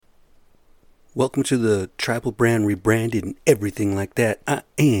Welcome to the Tribal Brand rebranded and everything like that. I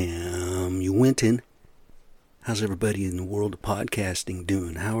am you Winton. How's everybody in the world of podcasting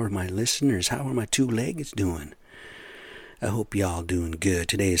doing? How are my listeners? How are my two-leggeds doing? I hope y'all doing good.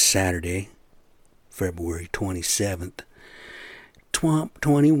 Today is Saturday, February 27th,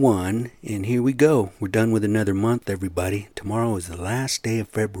 2021, and here we go. We're done with another month, everybody. Tomorrow is the last day of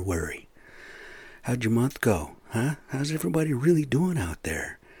February. How'd your month go? Huh? How's everybody really doing out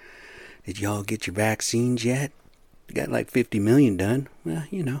there? Did y'all get your vaccines yet? You got like 50 million done. Well,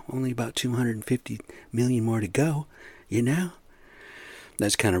 only about 250 million more to go,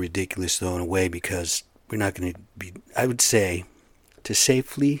 That's kind of ridiculous, though, in a way, because we're not going to be, I would say, to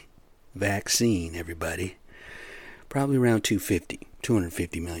safely vaccine everybody, probably around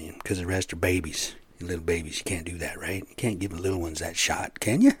 250 million, because the rest are babies. Little babies, you can't do that, right? You can't give the little ones that shot,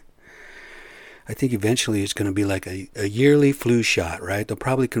 can you? I think eventually it's going to be like a yearly flu shot, right? They'll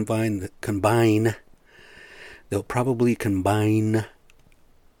probably combine the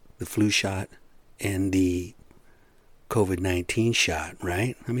flu shot and the COVID-19 shot,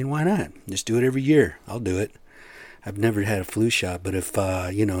 right? I mean, why not? Just do it every year. I'll do it. I've never had a flu shot, but if,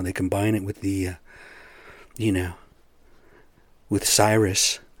 they combine it with the, with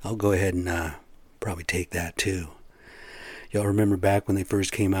Cyrus, I'll go ahead and probably take that too. Y'all remember back when they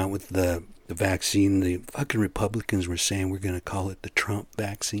first came out with the vaccine, the fucking Republicans were saying we're going to call it the Trump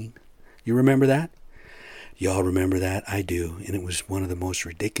vaccine. You remember that? Y'all remember that? I do. And it was one of the most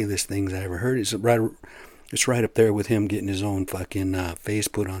ridiculous things I ever heard. It's right up there with him getting his own fucking face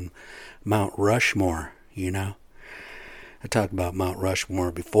put on Mount Rushmore, I talked about Mount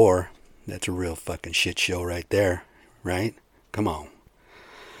Rushmore before. That's a real fucking shit show right there, right? Come on.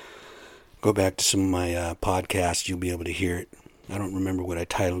 Go back to some of my podcasts. You'll be able to hear it. I don't remember what I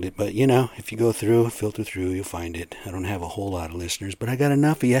titled it, but if you go through, filter through, you'll find it. I don't have a whole lot of listeners, but I got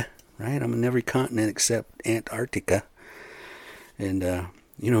enough of you, right? I'm in every continent except Antarctica. And,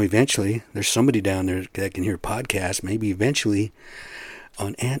 eventually, there's somebody down there that can hear podcasts. Maybe eventually,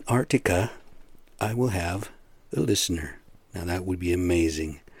 on Antarctica, I will have a listener. Now, that would be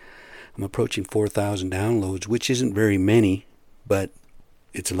amazing. I'm approaching 4,000 downloads, which isn't very many, but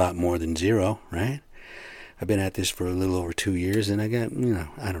it's a lot more than zero, right? I've been at this for a little over 2 years, and I got,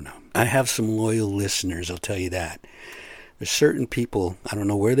 I don't know. I have some loyal listeners, I'll tell you that. There's certain people, I don't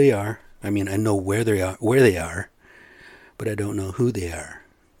know where they are. I mean, I know where they are, but I don't know who they are,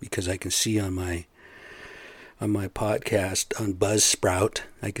 because I can see on my podcast on Buzzsprout,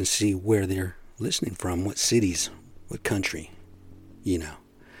 I can see where they're listening from, what cities, what country,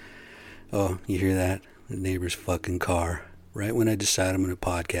 Oh, you hear that? The neighbor's fucking car. Right when I decide I'm going to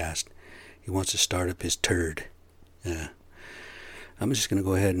podcast, he wants to start up his turd. Yeah. I'm just going to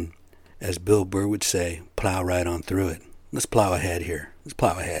go ahead and, as Bill Burr would say, plow right on through it. Let's plow ahead here. Let's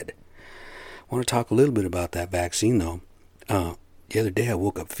plow ahead. I want to talk a little bit about that vaccine, though. The other day I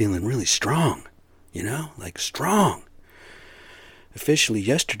woke up feeling really strong. Like strong. Officially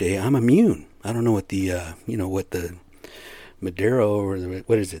yesterday, I'm immune. I don't know what the, what the Madero or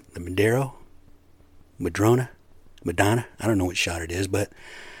what is it? The Madonna? I don't know what shot it is, but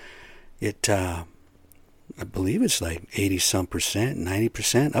it, I believe it's like 80-some%,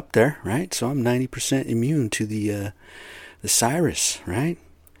 90% up there, right? So I'm 90% immune to the Cyrus, right?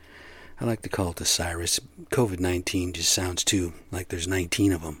 I like to call it the Cyrus. COVID-19 just sounds too like there's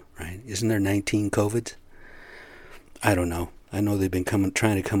 19 of them, right? Isn't there 19 COVIDs? I don't know. I know they've been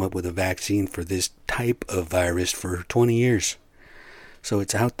trying to come up with a vaccine for this type of virus for 20 years. So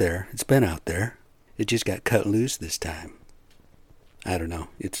it's out there. It's been out there. It just got cut loose this time. I don't know.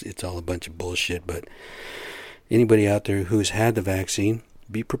 It's all a bunch of bullshit, but anybody out there who's had the vaccine,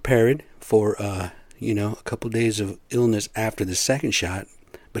 be prepared for, a couple days of illness after the second shot,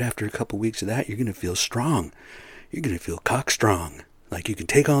 but after a couple weeks of that, you're going to feel strong. You're going to feel cock strong, like you can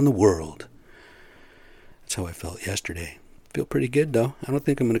take on the world. That's how I felt yesterday. Feel pretty good, though. I don't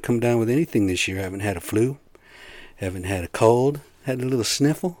think I'm going to come down with anything this year. I haven't had a flu, haven't had a cold, had a little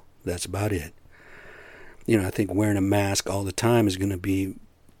sniffle. That's about it. I think wearing a mask all the time is going to be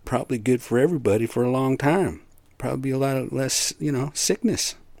probably good for everybody for a long time. Probably a lot of less,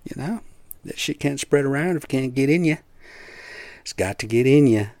 sickness, That shit can't spread around if it can't get in you. It's got to get in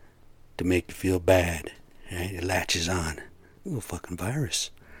you to make you feel bad, right? It latches on. Little fucking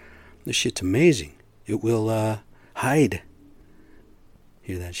virus. This shit's amazing. It will, hide.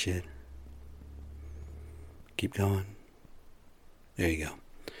 Hear that shit? Keep going. There you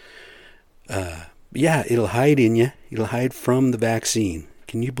go. Yeah, it'll hide in you. It'll hide from the vaccine.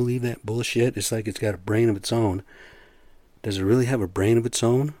 Can you believe that bullshit? It's like it's got a brain of its own. Does it really have a brain of its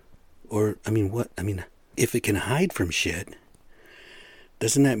own? Or, what? If it can hide from shit,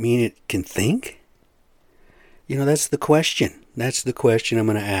 doesn't that mean it can think? You know, that's the question. That's the question I'm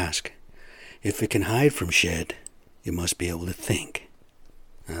going to ask. If it can hide from shit, it must be able to think.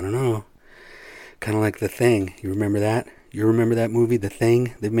 I don't know. Kind of like The Thing. You remember that? You remember that movie, The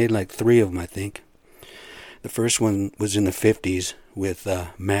Thing? They've made like 3 of them, I think. The first one was in the 50s with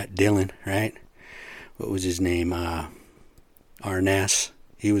Matt Dillon, right? What was his name? Arness.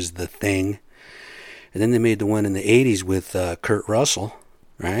 He was The Thing. And then they made the one in the 80s with Kurt Russell,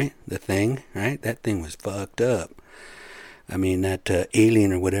 right? The Thing, right? That thing was fucked up. I mean, that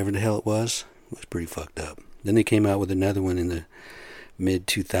Alien or whatever the hell it was pretty fucked up. Then they came out with another one in the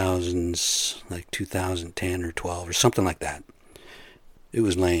mid-2000s, like 2010 or 12 or something like that. It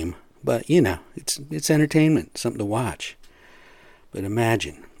was lame. But, you know, it's entertainment, something to watch. But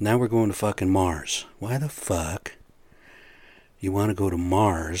imagine, now we're going to fucking Mars. Why the fuck you want to go to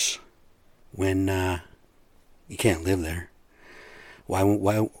Mars when you can't live there? Why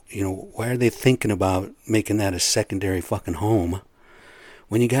are they thinking about making that a secondary fucking home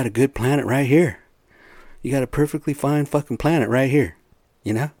when you got a good planet right here? You got a perfectly fine fucking planet right here.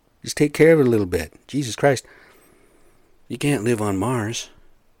 You know? Just take care of it a little bit. Jesus Christ. You can't live on Mars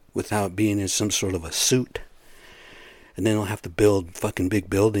without being in some sort of a suit. And then they'll have to build fucking big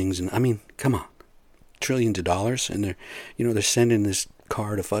buildings. And I mean, come on. Trillions of dollars. And they're sending this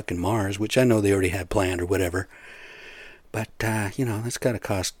car to fucking Mars, which I know they already had planned or whatever. But, that's got to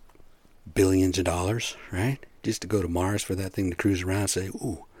cost billions of dollars, right? Just to go to Mars for that thing to cruise around and say,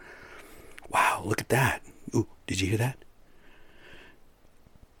 ooh, wow, look at that. Ooh, did you hear that?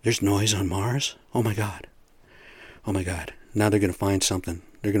 There's noise on Mars? Oh my God. Oh my God. Now they're going to find something.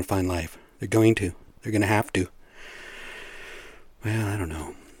 They're going to find life. They're going to. They're going to have to. Well, I don't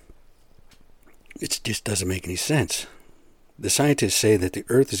know. It just doesn't make any sense. The scientists say that the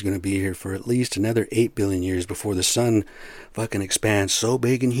Earth is going to be here for at least another 8 billion years before the sun fucking expands so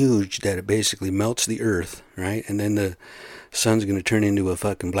big and huge that it basically melts the Earth, right? And then the sun's going to turn into a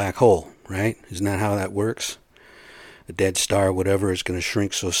fucking black hole, right? Isn't that how that works? A dead star, whatever, is going to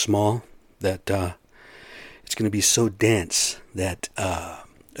shrink so small that it's going to be so dense that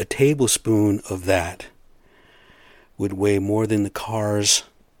a tablespoon of that would weigh more than the cars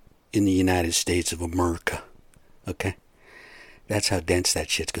in the United States of America. Okay? That's how dense that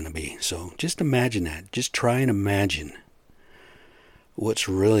shit's going to be. So just imagine that. Just try and imagine what's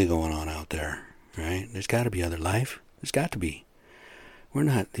really going on out there, right? There's got to be other life. There's got to be. We're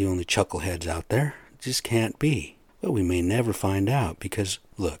not the only chuckleheads out there. It just can't be. But we may never find out because,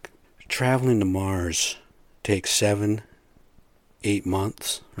 look, traveling to Mars takes 7, 8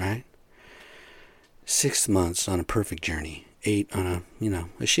 months, right? 6 months on a perfect journey. 8 on a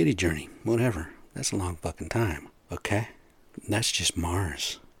shitty journey. Whatever. That's a long fucking time, okay? That's just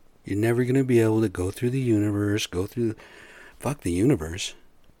Mars. You're never going to be able to go through the universe, fuck the universe.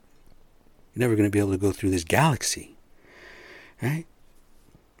 You're never going to be able to go through this galaxy, right?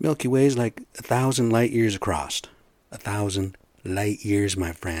 Milky Way is like 1,000 light years across. 1,000 light years,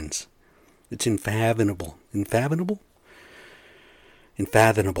 my friends. It's unfathomable. Unfathomable.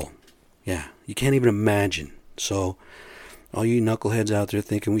 Yeah, you can't even imagine. So, all you knuckleheads out there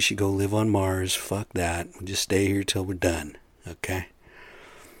thinking we should go live on Mars, fuck that. We'll just stay here till we're done, okay?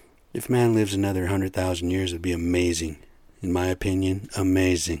 If man lives another 100,000 years, it'd be amazing. In my opinion,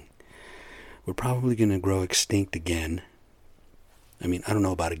 amazing. We're probably going to grow extinct again. I mean, I don't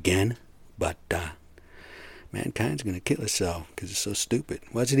know about again, but mankind's going to kill itself because it's so stupid.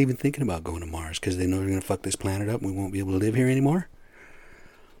 Why is it even thinking about going to Mars? Because they know they're going to fuck this planet up and we won't be able to live here anymore?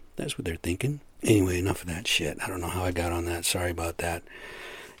 That's what they're thinking. Anyway, enough of that shit. I don't know how I got on that. Sorry about that.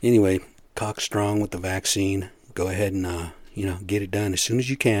 Anyway, cock strong with the vaccine. Go ahead and, get it done as soon as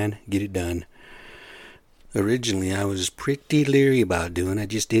you can. Get it done. Originally, I was pretty leery about doing it. I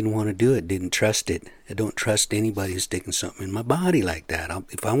just didn't want to do it. Didn't trust it. I don't trust anybody who's sticking something in my body like that.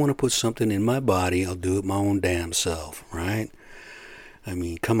 If I want to put something in my body, I'll do it my own damn self, right? I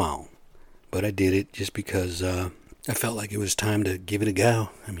mean, come on. But I did it just because I felt like it was time to give it a go.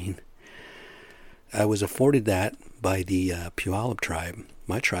 I mean, I was afforded that by the Puyallup tribe.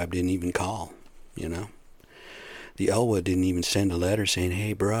 My tribe didn't even call, The Elwha didn't even send a letter saying,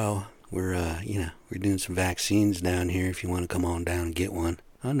 hey, bro, we're doing some vaccines down here if you want to come on down and get one.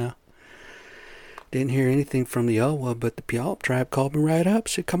 Oh, no. Didn't hear anything from the Elwha, but the Puyallup tribe called me right up,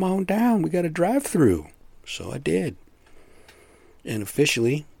 said, come on down, we got a drive-through. So I did. And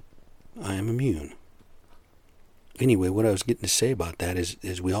officially, I am immune. Anyway, what I was getting to say about that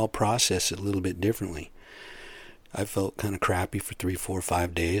is we all process it a little bit differently. I felt kind of crappy for 3, 4,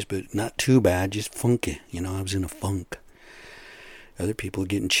 5 days, but not too bad, just funky. I was in a funk. Other people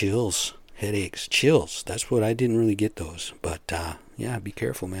getting chills, headaches, chills. That's what I didn't really get those. But, Yeah, be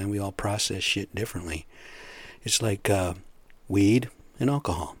careful, man. We all process shit differently. It's like weed and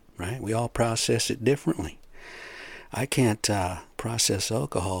alcohol, right? We all process it differently. I can't process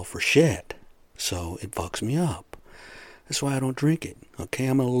alcohol for shit, so it fucks me up. That's why I don't drink it, okay?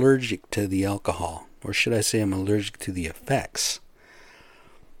 I'm allergic to the alcohol, or should I say I'm allergic to the effects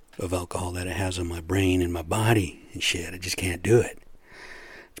of alcohol that it has on my brain and my body and shit. I just can't do it.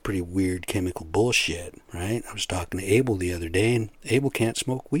 It's pretty weird chemical bullshit, right? I was talking to Abel the other day, and Abel can't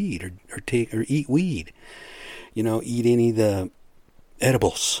smoke weed or eat weed. Eat any of the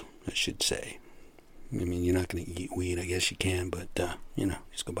edibles, I should say. I mean, you're not going to eat weed. I guess you can, but,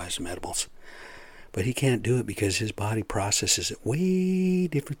 just go buy some edibles. But he can't do it because his body processes it way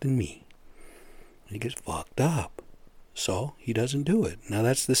different than me. And he gets fucked up. So he doesn't do it. Now,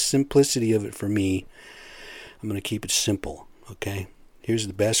 that's the simplicity of it for me. I'm going to keep it simple, okay? Here's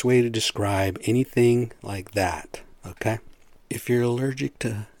the best way to describe anything like that, okay? If you're allergic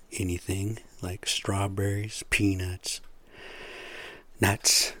to anything like strawberries, peanuts,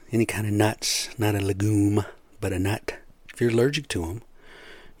 nuts, any kind of nuts, not a legume, but a nut. If you're allergic to them,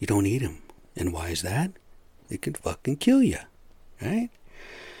 you don't eat them. And why is that? It can fucking kill you, right?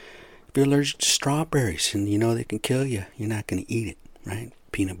 If you're allergic to strawberries and you know they can kill you, you're not going to eat it, right?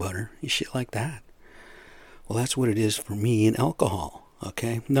 Peanut butter and shit like that. Well, that's what it is for me in alcohol,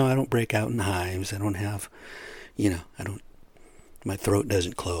 okay? No, I don't break out in hives. I don't have, my throat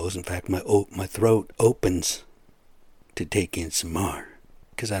doesn't close. In fact, my throat opens to take in some more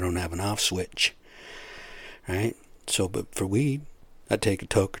because I don't have an off switch, right? So, but for weed, I take a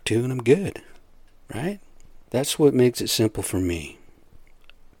toke or two and I'm good, right? That's what makes it simple for me.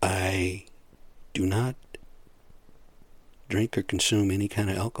 I do not drink or consume any kind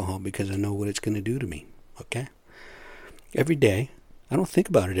of alcohol because I know what it's going to do to me, okay? Every day, I don't think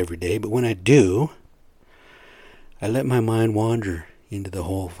about it every day, but when I do, I let my mind wander into the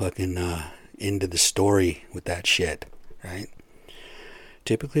whole fucking, into the story with that shit, right?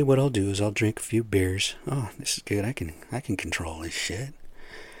 Typically what I'll do is I'll drink a few beers. Oh, this is good. I can control this shit,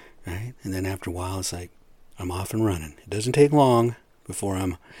 right? And then after a while, it's like I'm off and running. It doesn't take long before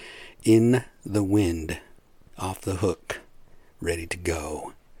I'm in the wind, off the hook, ready to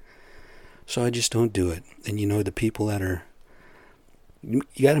go. So I just don't do it. And the people that are, you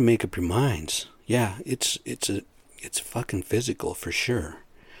got to make up your minds. Yeah, it's fucking physical for sure.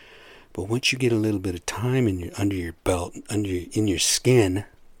 But once you get a little bit of time under your belt, in your skin,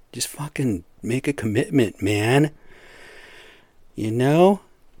 just fucking make a commitment, man.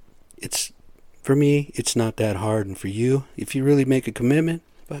 It's, for me, it's not that hard. And for you, if you really make a commitment,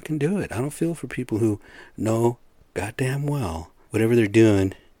 fucking do it. I don't feel for people who know goddamn well whatever they're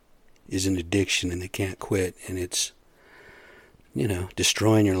doing is an addiction and they can't quit. And it's,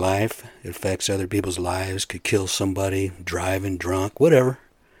 destroying your life. It affects other people's lives, could kill somebody, driving drunk, whatever.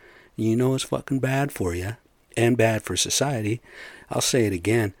 It's fucking bad for you and bad for society. I'll say it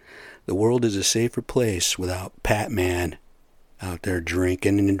again. The world is a safer place without Pat Man out there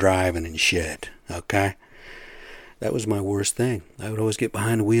drinking and driving and shit, okay? That was my worst thing. I would always get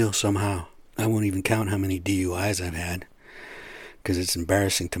behind the wheel somehow. I won't even count how many DUIs I've had because it's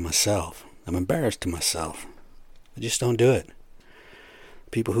embarrassing to myself. I'm embarrassed to myself. I just don't do it.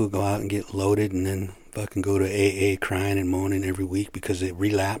 People who go out and get loaded and then fucking go to AA crying and moaning every week because they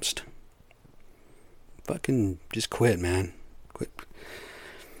relapsed. Fucking just quit, man. Quit.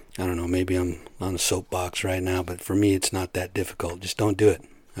 I don't know, maybe I'm on a soapbox right now, but for me it's not that difficult. Just don't do it.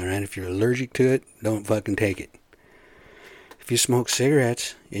 Alright, if you're allergic to it, don't fucking take it. If you smoke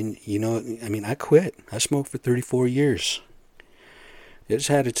cigarettes, and I quit. I smoked for 34 years. It's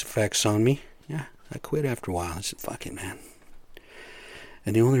had its effects on me. Yeah, I quit after a while. I said, fuck it, man.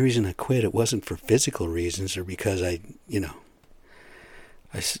 And the only reason I quit, it wasn't for physical reasons or because I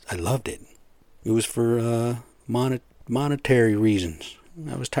loved it. It was for monetary reasons.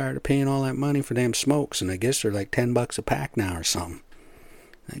 I was tired of paying all that money for damn smokes, and I guess they're like $10 a pack now or something.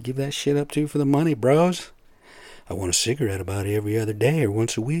 I give that shit up too for the money, bros. I want a cigarette about every other day or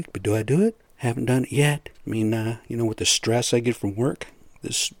once a week, but do I do it? Haven't done it yet. I mean, with the stress I get from work,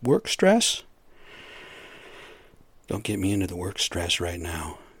 this work stress, don't get me into the work stress right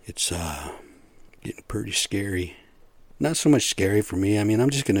now. It's getting pretty scary. Not so much scary for me. I mean, I'm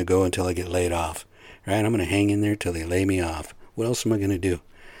just going to go until I get laid off. Right? I'm going to hang in there till they lay me off. What else am I going to do?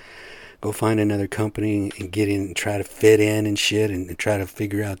 Go find another company and get in and try to fit in and shit and try to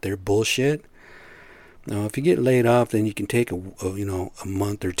figure out their bullshit? No, if you get laid off, then you can take a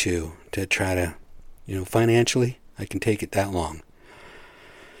month or two to try to, financially, I can take it that long.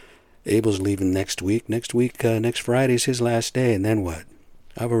 Abel's leaving next week. Next Friday is his last day, and then what?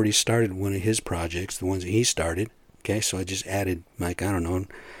 I've already started one of his projects, the ones that he started, Okay, so I just added, like, I don't know,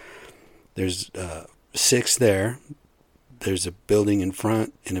 there's 6 there. There's a building in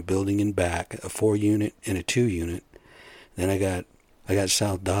front and a building in back, a 4-unit and a 2-unit. Then I got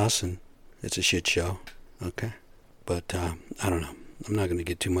South Dawson. It's a shit show. Okay, but I don't know. I'm not going to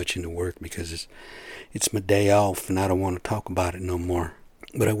get too much into work because it's my day off and I don't want to talk about it no more.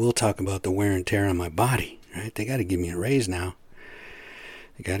 But I will talk about the wear and tear on my body. Right? They got to give me a raise now.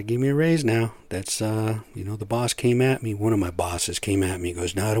 That's, the boss came at me. One of my bosses came at me. He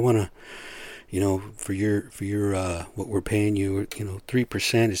goes, no, I don't want to, for your what we're paying you,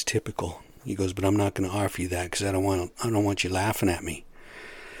 3% is typical. He goes, but I'm not going to offer you that because I don't want you laughing at me.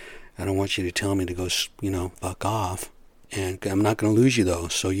 I don't want you to tell me to go, fuck off. And I'm not going to lose you though,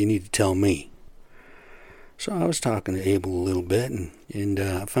 so you need to tell me. So I was talking to Abel a little bit, and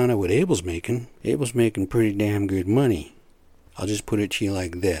I found out what Abel's making. Abel's making pretty damn good money. I'll just put it to you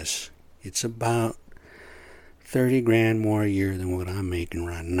like this. It's about 30 grand more a year than what I'm making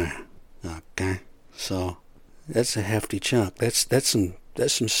right now. Okay? So that's a hefty chunk. That's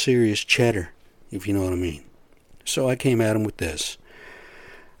some serious cheddar, if you know what I mean. So I came at him with this.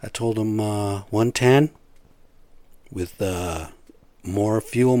 I told him 110 with more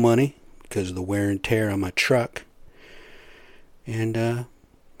fuel money because of the wear and tear on my truck. And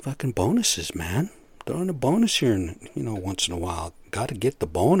fucking bonuses, man. Throwing a bonus here, once in a while. Got to get the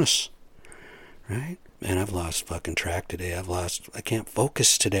bonus, right? Man, I've lost fucking track today. I can't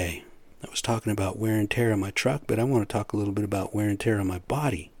focus today. I was talking about wear and tear on my truck, but I want to talk a little bit about wear and tear on my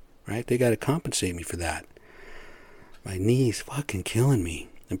body, right? They got to compensate me for that. My knee's fucking killing me.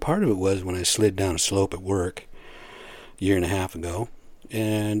 And part of it was when I slid down a slope at work a year and a half ago,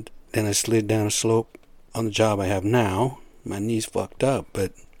 and then I slid down a slope on the job I have now. My knee's fucked up,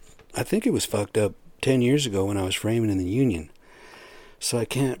 but I think it was fucked up 10 years ago when I was framing in the union. So I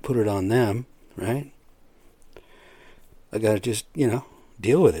can't put it on them, right? I gotta just,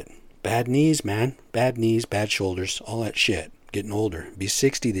 deal with it. Bad knees, man. Bad knees, bad shoulders, all that shit. Getting older. Be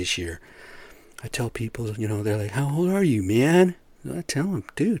 60 this year. I tell people, they're like, how old are you, man? I tell them,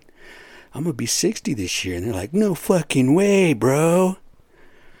 dude, I'm gonna be 60 this year. And they're like, no fucking way, bro.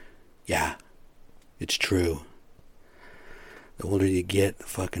 Yeah, it's true. The older you get, the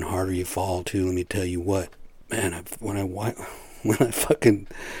fucking harder you fall too. Let me tell you what, man. When I fucking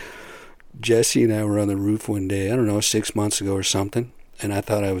Jesse and I were on the roof one day, I don't know, 6 months ago or something, and I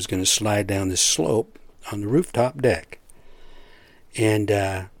thought I was going to slide down this slope on the rooftop deck.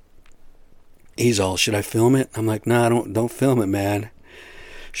 And he's all, should I film it? I'm like, nah, don't film it, man.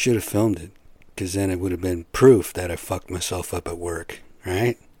 Should have filmed it, because then it would have been proof that I fucked myself up at work,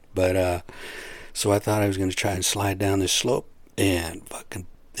 right? But so I thought I was going to try and slide down this slope. And fucking,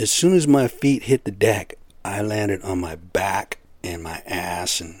 as soon as my feet hit the deck, I landed on my back and my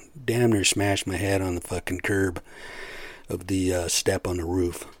ass and damn near smashed my head on the fucking curb of the step on the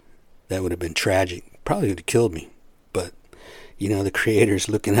roof. That would have been tragic. Probably would have killed me. But, the creator's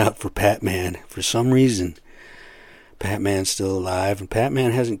looking out for Pat-Man. For some reason, Pat-Man's still alive. And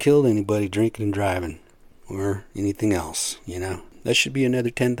Pat-Man hasn't killed anybody drinking and driving or anything else, That should be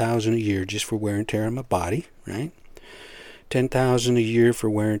another $10,000 a year just for wear and tear on my body, right? $10,000 a year for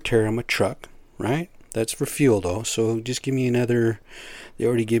wear and tear on my truck, right? That's for fuel though. So just give me another. They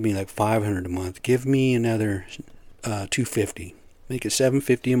already give me like $500 a month. Give me another $250. Make it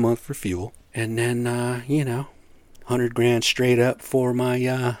 $750 a month for fuel, and then $100 grand straight up for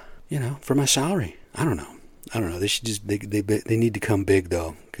my for my salary. I don't know. They should just they need to come big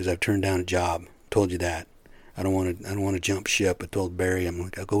though, because I've turned down a job. Told you that. I don't want to jump ship. I told Barry, I'm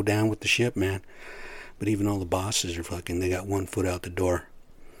like, I'll go down with the ship, man. But even all the bosses are fucking, they got one foot out the door.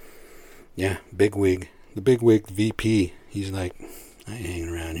 Yeah, bigwig. The bigwig VP. He's like, I ain't hanging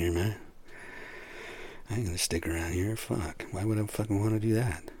around here, man. I ain't gonna stick around here. Fuck. Why would I fucking want to do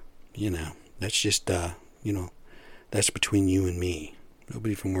that? That's just, that's between you and me.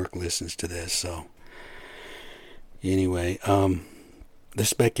 Nobody from work listens to this, so. Anyway, the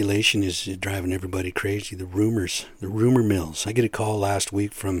speculation is driving everybody crazy. The rumors, the rumor mills. I get a call last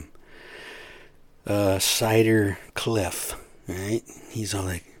week from Cider Cliff, right? He's all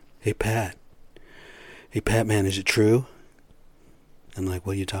like, hey Pat, man, is it true? I'm like,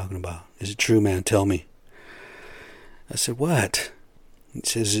 what are you talking about? Is it true, man? Tell me. I said, what? He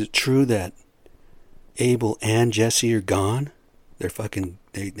says, is it true that Abel and Jesse are gone? They're fucking,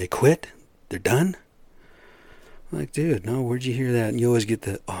 they quit? They're done? I'm like, dude, no, where'd you hear that? And you always get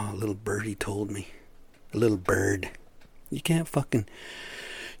the, a little birdie told me. A little bird. You can't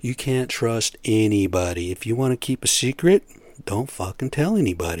trust anybody. If you want to keep a secret, don't fucking tell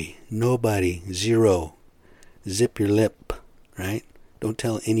anybody. Nobody. Zero. Zip your lip, right? Don't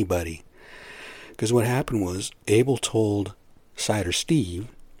tell anybody. Because what happened was Abel told Cider Steve,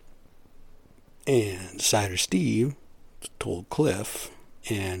 and Cider Steve told Cliff,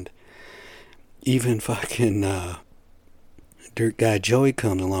 and even fucking dirt guy Joey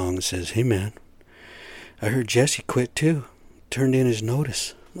comes along and says, hey man, I heard Jesse quit too. Turned in his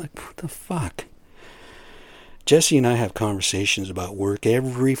notice. I'm like, what the fuck? Jesse and I have conversations about work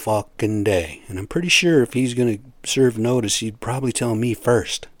every fucking day. And I'm pretty sure if he's going to serve notice, he'd probably tell me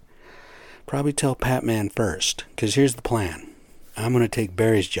first. Probably tell Patman first. Because here's the plan. I'm going to take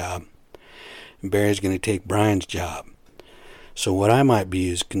Barry's job. And Barry's going to take Brian's job. So what I might be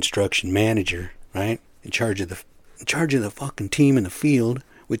is construction manager, right? In charge of the fucking team in the field,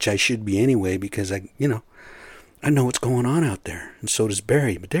 which I should be anyway because I know what's going on out there. And so does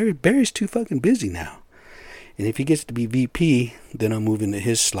Barry. But Barry's too fucking busy now. And if he gets to be VP, then I'll move into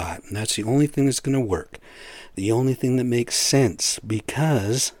his slot. And that's the only thing that's going to work. The only thing that makes sense,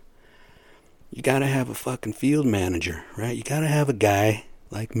 because you got to have a fucking field manager, right? You got to have a guy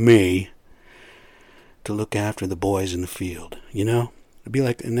like me to look after the boys in the field, you know? It'd be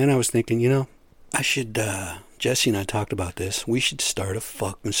like, and then I was thinking, I should, Jesse and I talked about this. We should start a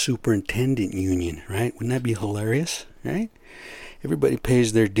fucking superintendent union, right? Wouldn't that be hilarious, right? Everybody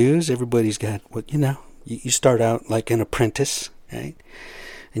pays their dues. Everybody's got you start out like an apprentice, right?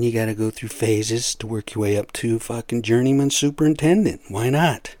 And you got to go through phases to work your way up to fucking journeyman superintendent. Why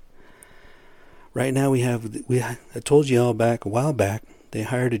not? Right now I told you all a while back, they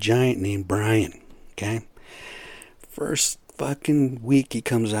hired a giant named Brian, okay? First fucking week he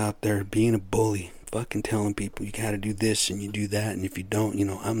comes out there being a bully, fucking telling people you got to do this and you do that, and if you don't,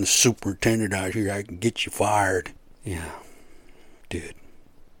 I'm the superintendent out here, I can get you fired. Yeah, dude,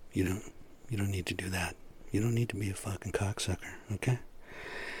 you don't need to do that. You don't need to be a fucking cocksucker, okay?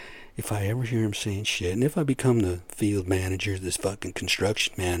 If I ever hear him saying shit, and if I become the field manager, this fucking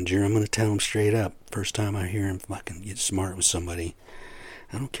construction manager, I'm going to tell him straight up. First time I hear him fucking get smart with somebody,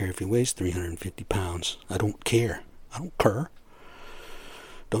 I don't care if he weighs 350 pounds. I don't care. I don't care.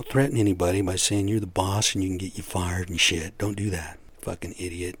 Don't threaten anybody by saying you're the boss and you can get you fired and shit. Don't do that. Fucking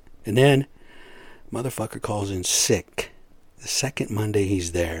idiot. And then, motherfucker calls in sick. The second Monday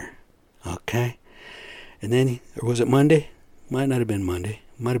he's there. Okay? And then, or was it Monday? Might not have been Monday.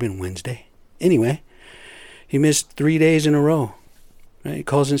 Might have been Wednesday. Anyway, he missed 3 days in a row. Right? He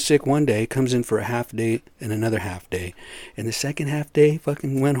calls in sick one day, comes in for a half day and another half day. And the second half day,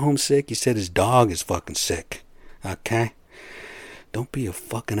 fucking went home sick. He said his dog is fucking sick. Okay? Don't be a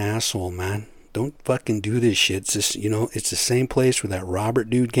fucking asshole, man. Don't fucking do this shit. It's just, it's the same place where that Robert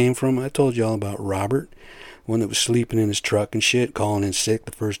dude came from. I told you all about Robert. One that was sleeping in his truck and shit, calling in sick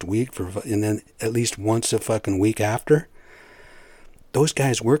the first week, and then at least once a fucking week after. Those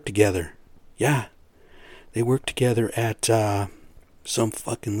guys work together. Yeah. They work together at some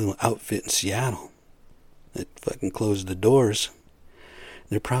fucking little outfit in Seattle that fucking closed the doors.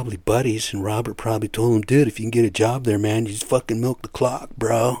 They're probably buddies, and Robert probably told him, dude, if you can get a job there, man, you just fucking milk the clock,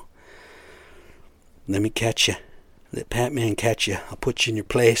 bro. Let me catch you. Let Patman catch you. I'll put you in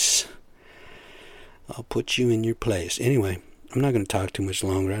your place. Anyway, I'm not going to talk too much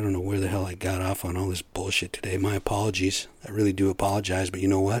longer. I don't know where the hell I got off on all this bullshit today. My apologies. I really do apologize. But you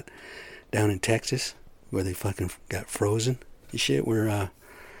know what? Down in Texas, where they fucking got frozen and shit, where,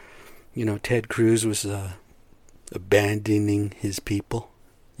 Ted Cruz was abandoning his people,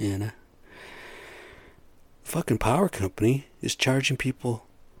 fucking power company is charging people.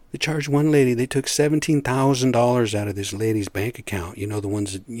 They charged one lady, they took $17,000 out of this lady's bank account. The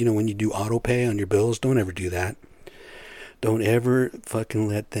ones that, when you do auto pay on your bills, don't ever do that. Don't ever fucking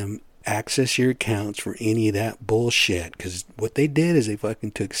let them access your accounts for any of that bullshit. Because what they did is they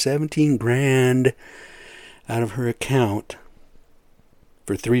fucking took $17,000 out of her account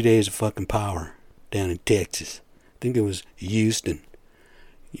for 3 days of fucking power down in Texas. I think it was Houston.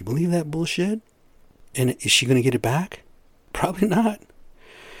 You believe that bullshit? And is she going to get it back? Probably not.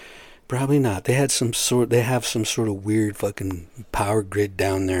 Probably not. They have some sort of weird fucking power grid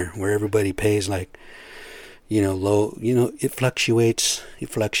down there where everybody pays like, low, it fluctuates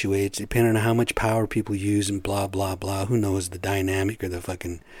depending on how much power people use and blah, blah, blah. Who knows the dynamic or the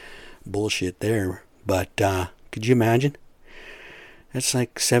fucking bullshit there. But, could you imagine? That's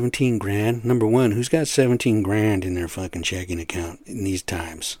like $17,000. Number one, who's got $17,000 in their fucking checking account in these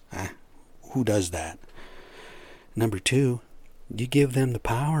times? Huh? Who does that? Number two, you give them the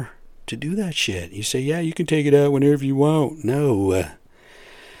power to do that shit. You say, yeah, you can take it out whenever you want. No.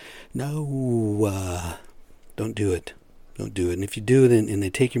 Don't do it. Don't do it. And if you do it and they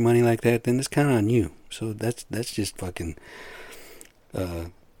take your money like that, then it's kind of on you. So that's just fucking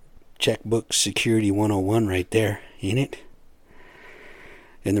checkbook security 101 right there, ain't it?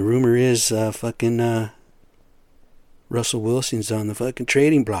 And the rumor is Russell Wilson's on the fucking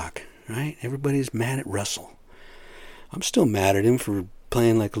trading block, right? Everybody's mad at Russell. I'm still mad at him for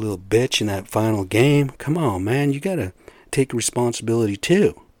playing like a little bitch in that final game. Come on, man. You got to take responsibility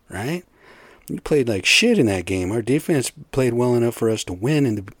too, right? You played like shit in that game. Our defense played well enough for us to win,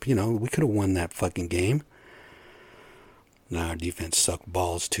 and, we could have won that fucking game. Now, our defense sucked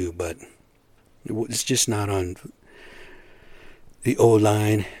balls too, but it's just not on the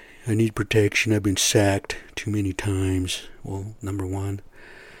O-line. I need protection. I've been sacked too many times. Well, number one,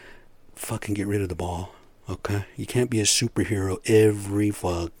 fucking get rid of the ball, okay? You can't be a superhero every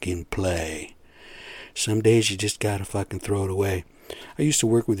fucking play. Some days you just gotta fucking throw it away. I used to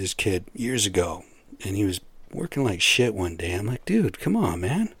work with this kid years ago, and he was working like shit one day. I'm like, dude, come on,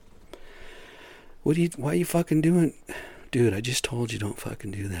 man. Why are you fucking doing? Dude, I just told you don't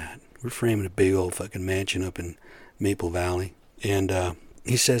fucking do that. We're framing a big old fucking mansion up in Maple Valley. And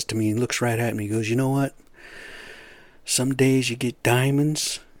he says to me, he looks right at me, he goes, you know what? Some days you get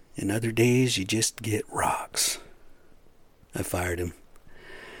diamonds, and other days you just get rocks. I fired him.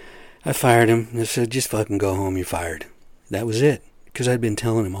 I said, just fucking go home, you're fired. That was it. Because I'd been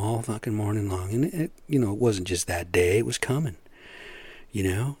telling him all fucking morning long. And it wasn't just that day, it was coming.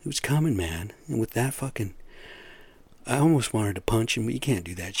 It was coming, man. And with that fucking, I almost wanted to punch him, but you can't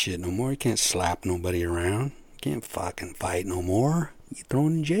do that shit no more. You can't slap nobody around. You can't fucking fight no more. You're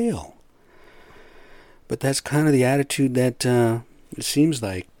thrown in jail. But that's kind of the attitude that it seems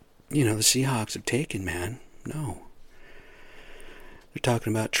like, the Seahawks have taken, man. No. They're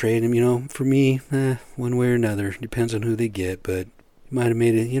talking about trading him, for me, one way or another. Depends on who they get, but might have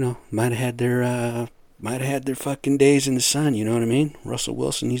made it, might have had their fucking days in the sun, you know what I mean? Russell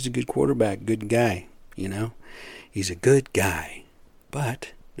Wilson, he's a good quarterback, good guy, He's a good guy.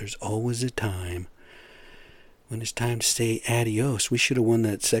 But there's always a time when it's time to say adios. We should have won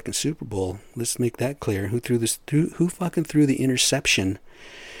that second Super Bowl. Let's make that clear. Who fucking threw the interception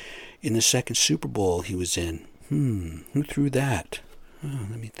in the second Super Bowl he was in? Who threw that? Oh,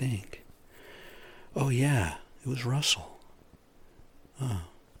 let me think. Oh, yeah, it was Russell. Oh.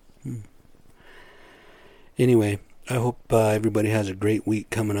 Anyway, I hope everybody has a great week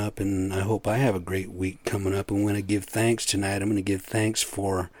coming up, and I hope I have a great week coming up. And when I give thanks tonight, I'm going to give thanks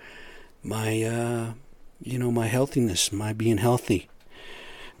for my, my healthiness, my being healthy.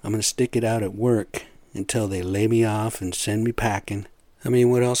 I'm going to stick it out at work until they lay me off and send me packing. I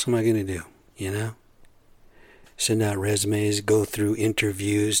mean, what else am I going to do, Send out resumes, go through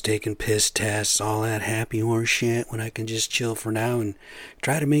interviews, taking piss tests, all that happy horse shit, when I can just chill for now and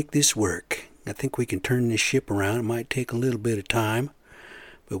try to make this work. I think we can turn this ship around. It might take a little bit of time,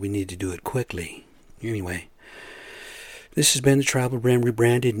 but we need to do it quickly. Anyway, this has been the Tribal Brand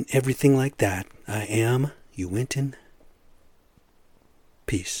Rebranded and everything like that. I am Uinton.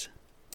 Peace.